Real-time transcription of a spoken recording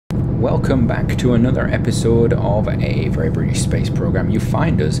Welcome back to another episode of a very British space program. You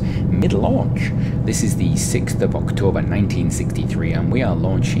find us mid-launch. This is the 6th of October 1963 and we are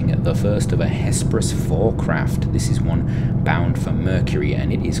launching the first of a Hesperus 4 craft. This is one bound for Mercury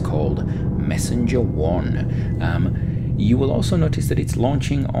and it is called Messenger 1. You will also notice that it's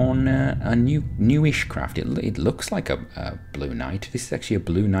launching on a newish craft. It looks like a Blue Knight. This is actually a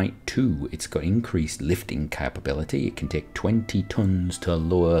Blue Knight 2. It's got increased lifting capability. It can take 20 tons to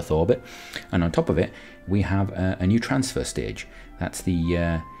low Earth orbit. And on top of it, we have a new transfer stage. That's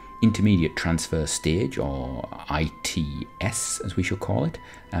the intermediate transfer stage, or ITS as we shall call it.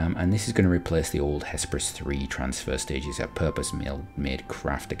 And this is going to replace the old Hesperus 3 transfer stage. It's a purpose-made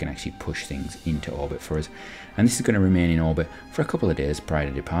craft that can actually push things into orbit for us. And this is going to remain in orbit for a couple of days prior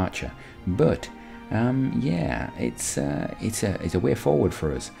to departure. But yeah, it's a way forward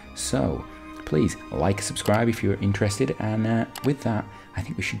for us. So please like, subscribe if you're interested. And with that, I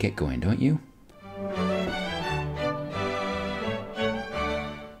think we should get going, don't you?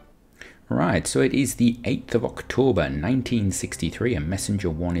 Right, so it is the 8th of October 1963 and Messenger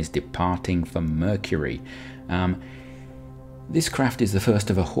 1 is departing for Mercury. This craft is the first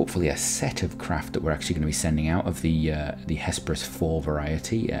of hopefully a set of craft that we're actually going to be sending out of the Hesperus 4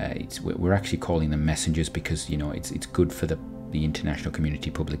 variety. We're actually calling them messengers because, you know, it's good for the international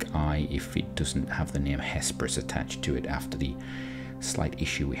community public eye if it doesn't have the name Hesperus attached to it after the slight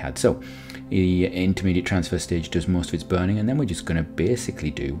issue we had. So the intermediate transfer stage does most of its burning, and then we're just going to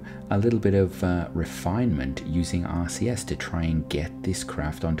basically do a little bit of refinement using RCS to try and get this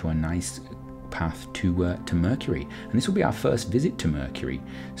craft onto a nice path to Mercury. And this will be our first visit to Mercury,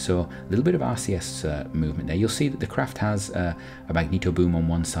 so a little bit of RCS movement there. You'll see that the craft has a magneto boom on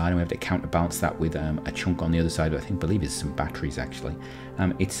one side and we have to counterbalance that with a chunk on the other side. I believe it's some batteries actually.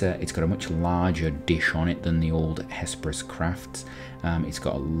 It's got a much larger dish on it than the old Hesperus crafts. It's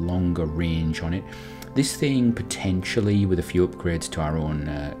got a longer range on it. This thing, potentially with a few upgrades to our own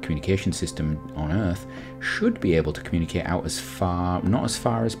communication system on Earth, should be able to communicate out as far, not as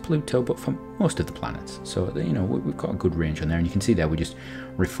far as Pluto, but for most of the planets. So, you know, we've got a good range on there. And you can see there we're just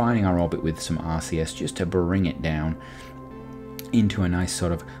refining our orbit with some RCS just to bring it down into a nice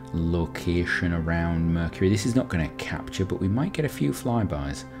sort of location around Mercury. This is not going to capture, but we might get a few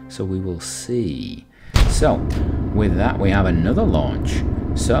flybys. So we will see. So, with that, we have another launch.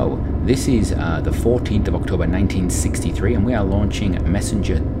 So, this is the 14th of October 1963 and we are launching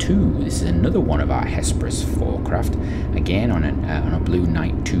Messenger 2. This is another one of our Hesperus 4 craft, again on a Blue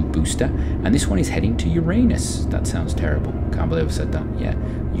Knight 2 booster, and this one is heading to Uranus. That sounds terrible. Can't believe I said that. Yeah,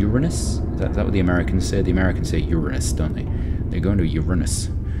 Uranus? Is that what the Americans say? The Americans say Uranus, don't they? They're going to Uranus.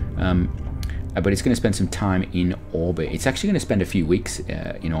 But it's going to spend some time in orbit. It's actually going to spend a few weeks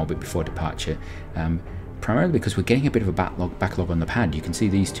in orbit before departure. Primarily because we're getting a bit of a backlog on the pad. You can see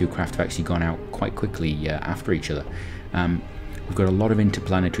these two craft have actually gone out quite quickly after each other. We've got a lot of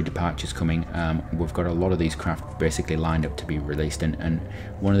interplanetary departures coming. We've got a lot of these craft basically lined up to be released, and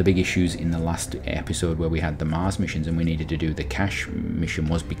one of the big issues in the last episode where we had the Mars missions and we needed to do the cash mission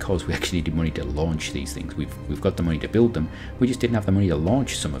was because we actually needed money to launch these things. We've got the money to build them, we just didn't have the money to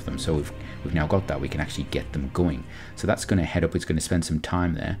launch some of them, so we've now got that. We can actually get them going. So that's going to head up, it's going to spend some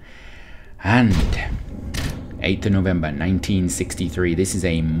time there. And 8th of November 1963, this is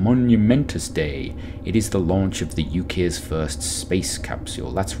a monumentous day. It is the launch of the UK's first space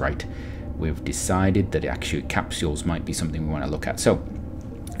capsule. That's right, we've decided that actually capsules might be something we want to look at. So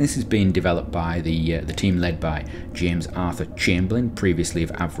this has been developed by the team led by James Arthur Chamberlain, previously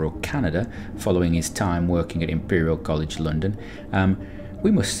of Avro Canada, following his time working at Imperial College London. We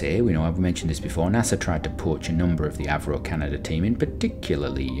must say, you know, I've mentioned this before, NASA tried to poach a number of the Avro Canada team, in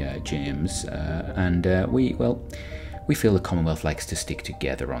particularly James, and we feel the Commonwealth likes to stick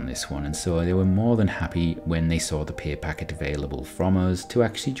together on this one, and so they were more than happy when they saw the pay packet available from us to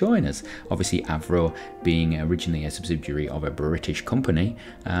actually join us. Obviously, Avro being originally a subsidiary of a British company,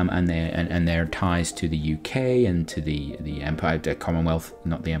 and their ties to the UK and to the Empire, the Commonwealth,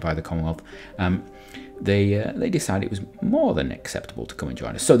 not the Empire, the Commonwealth. They decided it was more than acceptable to come and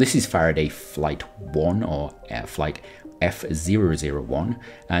join us. So this is Faraday Flight 1, or Flight F001,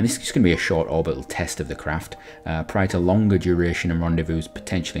 and this is just going to be a short orbital test of the craft prior to longer duration and rendezvous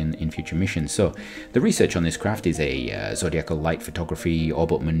potentially in future missions. So the research on this craft is a zodiacal light photography,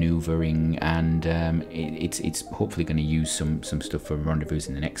 orbital maneuvering, and it's hopefully going to use some stuff for rendezvous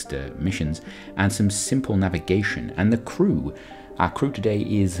in the next missions, and some simple navigation. And the crew, our crew today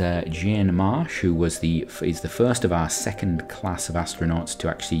is Jane Marsh, who is the first of our second class of astronauts to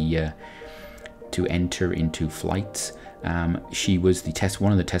actually to enter into flights. She was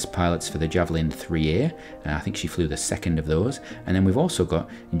one of the test pilots for the Javelin 3A. I think she flew the second of those. And then we've also got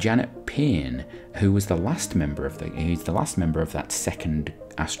Janet Payne, who was the last member of that second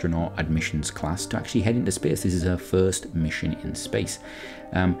astronaut admissions class to actually head into space. This is her first mission in space.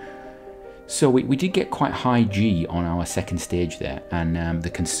 So we did get quite high G on our second stage there, and the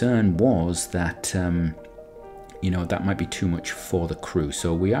concern was that that might be too much for the crew.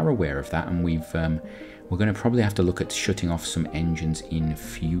 So we are aware of that, and we're going to probably have to look at shutting off some engines in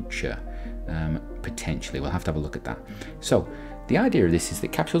future. Potentially, we'll have to have a look at that. So the idea of this is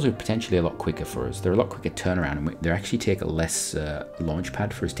that capsules are potentially a lot quicker for us. They're a lot quicker turnaround, and they actually take a less launch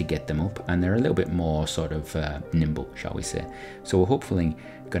pad for us to get them up, and they're a little bit more sort of nimble, shall we say. So we're hopefully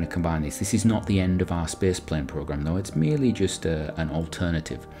going to combine these. This is not the end of our spaceplane program, though. It's merely just an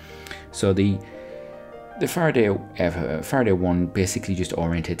alternative. So the Faraday 1 basically just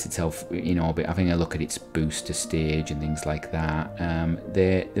orientates itself in orbit, having a look at its booster stage and things like that.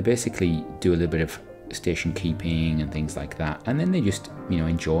 They basically do a little bit of station keeping and things like that, and then they just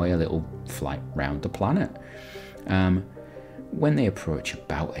enjoy a little flight round the planet. When they approach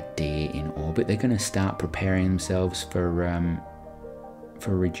about a day in orbit, they're going to start preparing themselves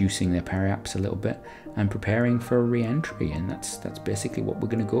for reducing their periaps a little bit and preparing for re-entry, and that's basically what we're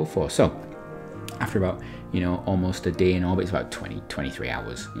going to go for. So after about almost a day in orbit, it's about 23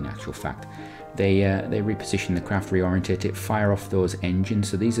 hours in actual fact, they reposition the craft, reorientate it, fire off those engines.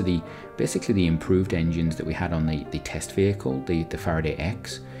 So these are basically the improved engines that we had on the test vehicle, the Faraday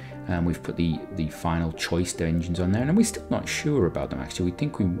X. We've put the final choice engines on there, and we're still not sure about them actually. We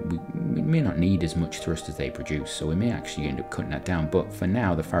think we may not need as much thrust as they produce, so we may actually end up cutting that down. But for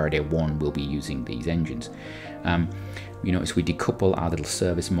now, the Faraday 1 will be using these engines. You notice we decouple our little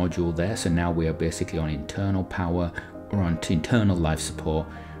service module there, so now we are basically on internal power, we're on internal life support,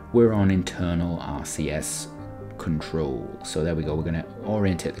 we're on internal RCS control. So there we go, we're going to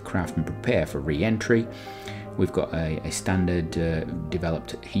orientate the craft and prepare for re-entry. We've got a standard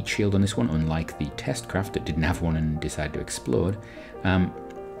developed heat shield on this one, unlike the test craft that didn't have one and decided to explode.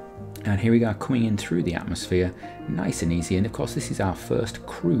 And here we are coming in through the atmosphere, nice and easy. And of course, this is our first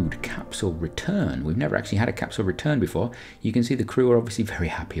crewed capsule return. We've never actually had a capsule return before. You can see the crew are obviously very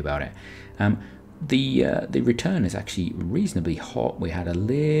happy about it. The return is actually reasonably hot. We had a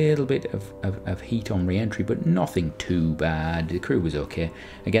little bit of heat on re-entry, but nothing too bad. The crew was okay.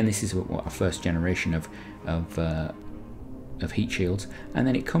 Again, this is our first generation of heat shields, and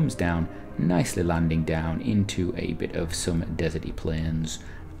then it comes down, nicely landing down into a bit of some deserty plains.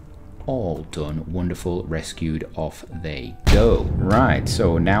 All done, wonderful, rescued, off they go. Right,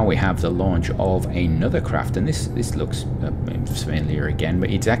 so now we have the launch of another craft, and this looks familiar again, but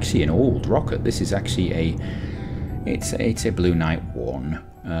it's actually an old rocket. This is actually it's a Blue Knight 1.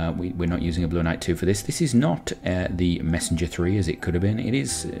 We're not using a Blue Knight 2 for this. This is not the Messenger 3 as it could have been. It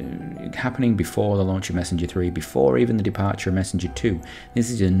is happening before the launch of Messenger 3, before even the departure of Messenger 2.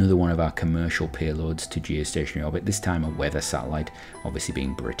 This is another one of our commercial payloads to geostationary orbit, this time a weather satellite. Obviously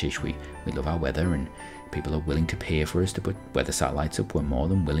being British, we love our weather, and people are willing to pay for us to put weather satellites up. We're more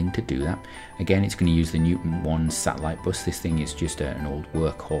than willing to do that. Again, it's going to use the Newton 1 satellite bus. This thing is just an old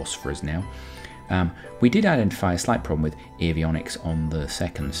workhorse for us now. We did identify a slight problem with avionics on the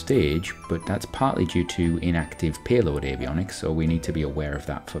second stage, but that's partly due to inactive payload avionics, so we need to be aware of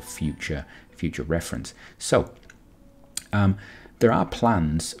that for future reference. So there are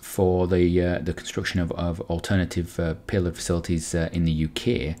plans for the construction of alternative payload facilities in the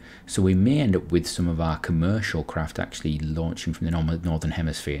UK, so we may end up with some of our commercial craft actually launching from the Northern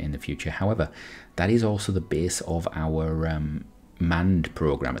Hemisphere in the future. However, that is also the base of our manned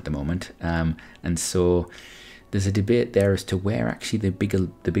program at the moment, and so there's a debate there as to where actually the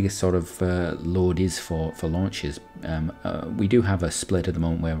biggest sort of load is for launches. We do have a split at the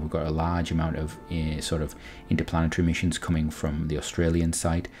moment where we've got a large amount of sort of interplanetary missions coming from the Australian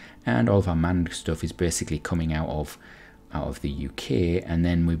site, and all of our manned stuff is basically coming out of the UK, and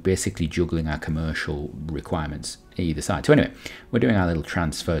then we're basically juggling our commercial requirements either side. So anyway, we're doing our little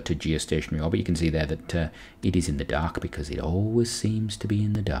transfer to geostationary orbit. You can see there that it is in the dark, because it always seems to be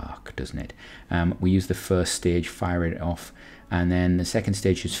in the dark, doesn't it? We use the first stage, fire it off, and then the second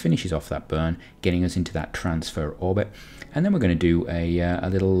stage just finishes off that burn, getting us into that transfer orbit. And then we're going to do a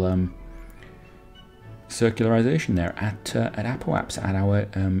little circularization there at Apoaps,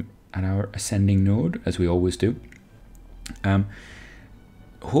 at our ascending node, as we always do.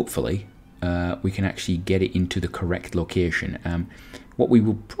 Hopefully we can actually get it into the correct location. What we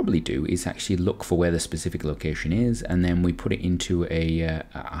will probably do is actually look for where the specific location is, and then we put it into a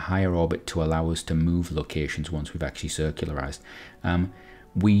higher orbit to allow us to move locations once we've actually circularized.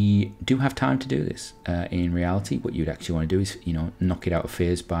 We do have time to do this. In reality, what you'd actually want to do is, knock it out of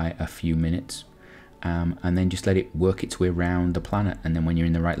phase by a few minutes, and then just let it work its way around the planet. And then when you're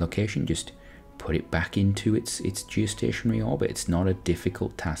in the right location, just put it back into its geostationary orbit. It's not a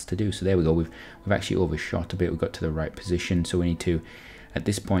difficult task to do. So there we go. We've actually overshot a bit. We've got to the right position. So we need to, at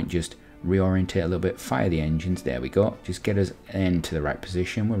this point, just reorientate a little bit, fire the engines. There we go. Just get us into the right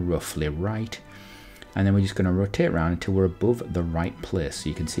position. We're roughly right. And then we're just going to rotate around until we're above the right place. So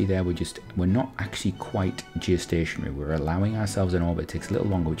you can see there, we're not actually quite geostationary. We're allowing ourselves an orbit. It takes a little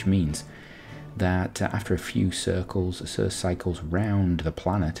longer, which means that after a few cycles round the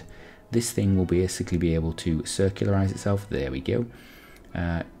planet, this thing will basically be able to circularize itself. There we go.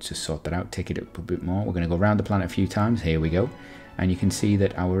 Just sort that out, take it up a bit more. We're going to go around the planet a few times. Here we go. And you can see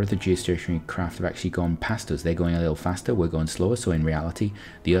that our other geostationary craft have actually gone past us. They're going a little faster, we're going slower. So in reality,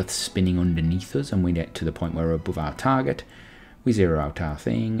 the Earth's spinning underneath us, and we get to the point where we're above our target. We zero out our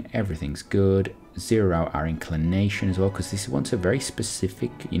thing, everything's good. Zero out our inclination as well, because this wants a very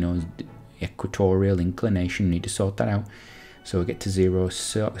specific, equatorial inclination. You need to sort that out. So we get to zero,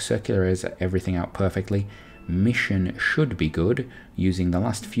 circularize everything out perfectly. Mission should be good, using the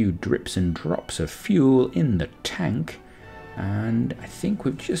last few drips and drops of fuel in the tank. And I think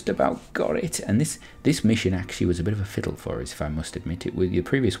we've just about got it. And this mission actually was a bit of a fiddle for us, if I must admit it. The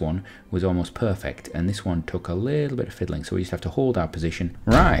previous one was almost perfect, and this one took a little bit of fiddling, so we just have to hold our position.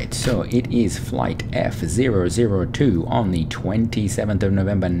 Right, so it is flight F002 on the 27th of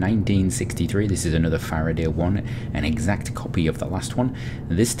November 1963. This is another Faraday 1, an exact copy of the last one.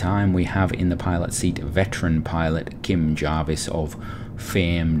 This time we have in the pilot seat veteran pilot Kim Jarvis of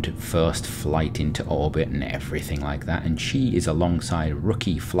famed first flight into orbit and everything like that, and she is alongside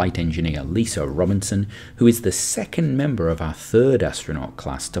rookie flight engineer Lisa Robinson, who is the second member of our third astronaut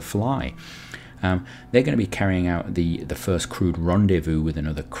class to fly. They're going to be carrying out the first crewed rendezvous with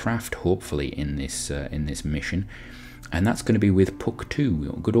another craft, hopefully in this mission. And that's going to be with Puck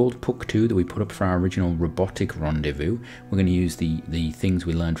 2, good old Puck 2 that we put up for our original robotic rendezvous. We're going to use the things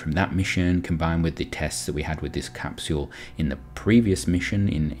we learned from that mission, combined with the tests that we had with this capsule in the previous mission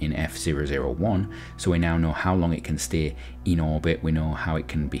in F001. So we now know how long it can stay in orbit, we know how it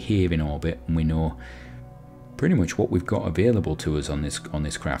can behave in orbit, and we know pretty much what we've got available to us on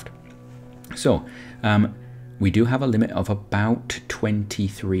this craft. So, we do have a limit of about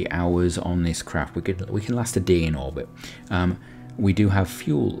 23 hours on this craft. We can last a day in orbit. We do have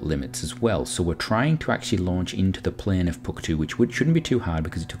fuel limits as well, so we're trying to actually launch into the plane of Puck 2, which shouldn't be too hard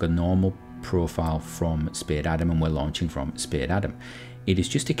because it took a normal profile from Spade Adam, and we're launching from Spade Adam. It is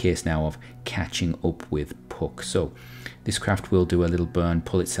just a case now of catching up with Puck. So this craft will do a little burn,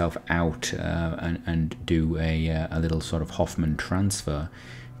 pull itself out, and do a little sort of Hoffman transfer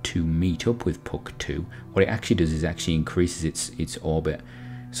to meet up with Puck 2. What it actually does is actually increases its orbit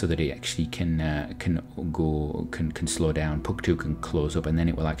so that it actually can slow down. Puck 2 can close up, and then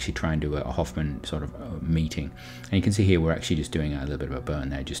it will actually try and do a Hoffman sort of meeting. And you can see here we're actually just doing a little bit of a burn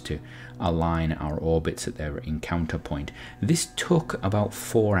there just to align our orbits at their encounter point. This took about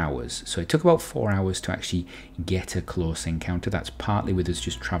 4 hours. So it took about 4 hours to actually get a close encounter. That's partly with us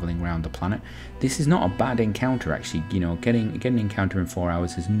just traveling around the planet. This is not a bad encounter actually. Getting an encounter in 4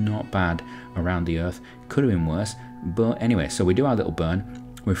 hours is not bad around the Earth. Could have been worse. But anyway, so we do our little burn.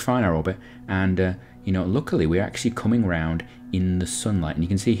 We refine our orbit, and luckily we're actually coming around in the sunlight, and you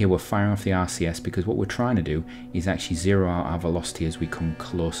can see here we're firing off the RCS because what we're trying to do is actually zero out our velocity as we come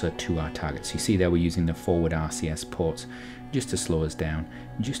closer to our target. So you see there we're using the forward RCS ports just to slow us down,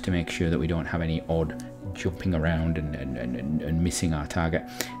 just to make sure that we don't have any odd jumping around and missing our target.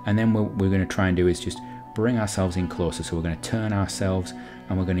 And then what we're going to try and do is just bring ourselves in closer. So we're going to turn ourselves,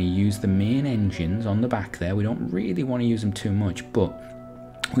 and we're going to use the main engines on the back there. We don't really want to use them too much, but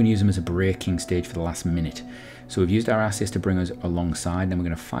we're going to use them as a braking stage for the last minute. So we've used our RCS to bring us alongside, then we're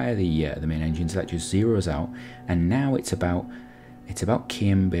going to fire the main engines. That just zeroes out, and now it's about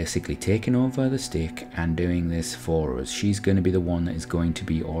Kim basically taking over the stick and doing this for us. She's going to be the one that is going to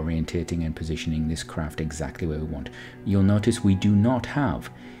be orientating and positioning this craft exactly where we want. You'll notice we do not have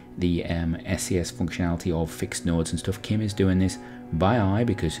the SES functionality of fixed nodes and stuff. Kim is doing this by eye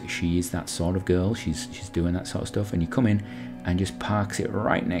because she is that sort of girl. She's doing that sort of stuff, and you come in and just parks it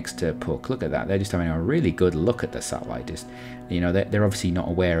right next to Puck. Look at that. They're just having a really good look at the satellite. They're obviously not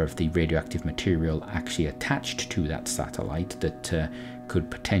aware of the radioactive material actually attached to that satellite that could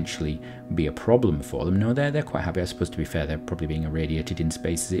potentially be a problem for them. No, they're quite happy. I suppose, to be fair, they're probably being irradiated in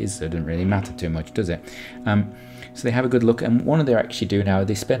space as it is, so it doesn't really matter too much, does it? So they have a good look, and what they actually do now,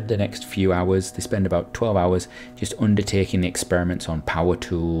 they spend the next few hours, they spend about 12 hours just undertaking the experiments on power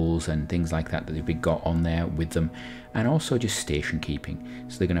tools and things like that they've got on there with them, and also just station keeping.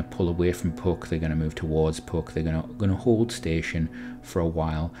 So they're going to pull away from Puck, they're going to move towards Puck, they're going to hold station for a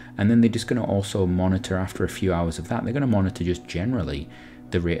while, and then they're just going to also monitor, after a few hours of that, they're going to monitor just generally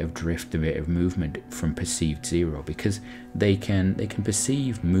the rate of drift, the rate of movement from perceived zero, because they can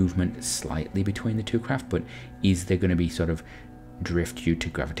perceive movement slightly between the two craft, but is there going to be sort of drift due to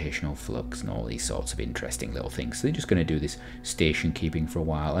gravitational flux and all these sorts of interesting little things? So they're just going to do this station keeping for a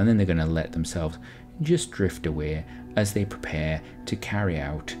while, and then they're going to let themselves just drift away as they prepare to carry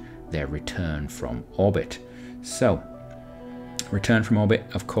out their return from orbit. So return from orbit,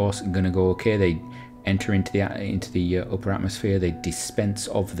 of course, going to go okay. They enter into the upper atmosphere. They dispense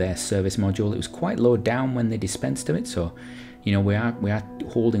of their service module. It was quite low down when they dispensed of it, so you know we are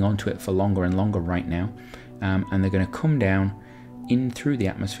holding on to it for longer and longer right now, and they're going to come down in through the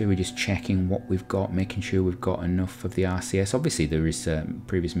atmosphere. We're just checking what we've got, making sure we've got enough of the RCS. Obviously there is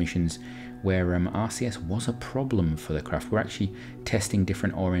previous missions where RCS was a problem for the craft. We're actually testing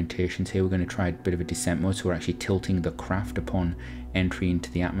different orientations here. We're going to try a bit of a descent mode, so we're actually tilting the craft upon entry into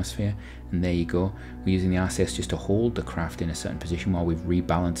the atmosphere, and there you go. We're using the RCS just to hold the craft in a certain position while we've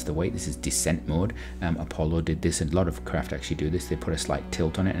rebalanced the weight. This is descent mode. Apollo did this, and a lot of craft actually do this. They put a slight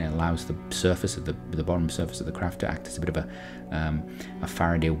tilt on it, and it allows the surface of the bottom surface of the craft to act as a bit of a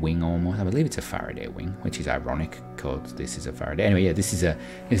Faraday wing almost. I believe it's a Faraday wing, which is ironic because this is a Faraday. Anyway, yeah, this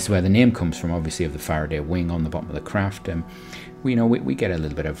is where the name comes from, obviously, of the Faraday wing on the bottom of the craft. We get a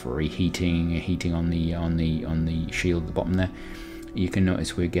little bit of heating on the shield at the bottom there. You can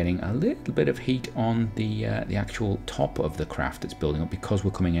notice we're getting a little bit of heat on the actual top of the craft that's building up, because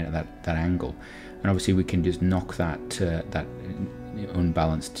we're coming in at that angle, and obviously we can just knock that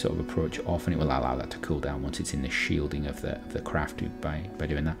unbalanced sort of approach off, and it will allow that to cool down once it's in the shielding of the craft by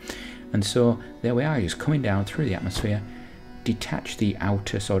doing that. And so there we are, just coming down through the atmosphere, detach the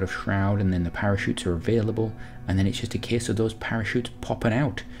outer sort of shroud, and then the parachutes are available, and then it's just a case of those parachutes popping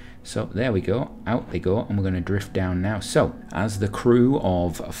out. So there we go, out they go, and we're going to drift down now. So as the crew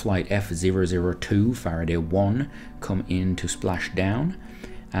of flight F002 Faraday 1 come in to splash down,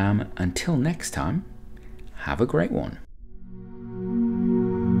 until next time, have a great one.